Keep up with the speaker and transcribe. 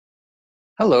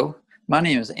Hello, my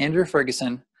name is Andrew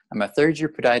Ferguson. I'm a third-year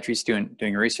podiatry student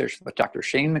doing research with Dr.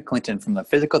 Shane McClinton from the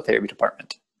Physical Therapy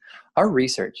Department. Our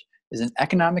research is an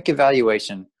economic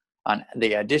evaluation on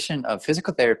the addition of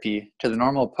physical therapy to the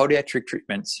normal podiatric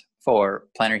treatments for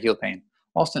plantar heel pain,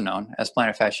 also known as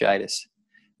plantar fasciitis.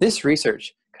 This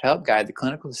research could help guide the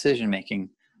clinical decision-making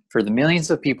for the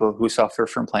millions of people who suffer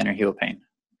from plantar heel pain.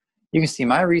 You can see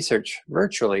my research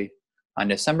virtually on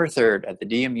December 3rd at the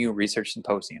DMU Research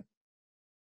Symposium.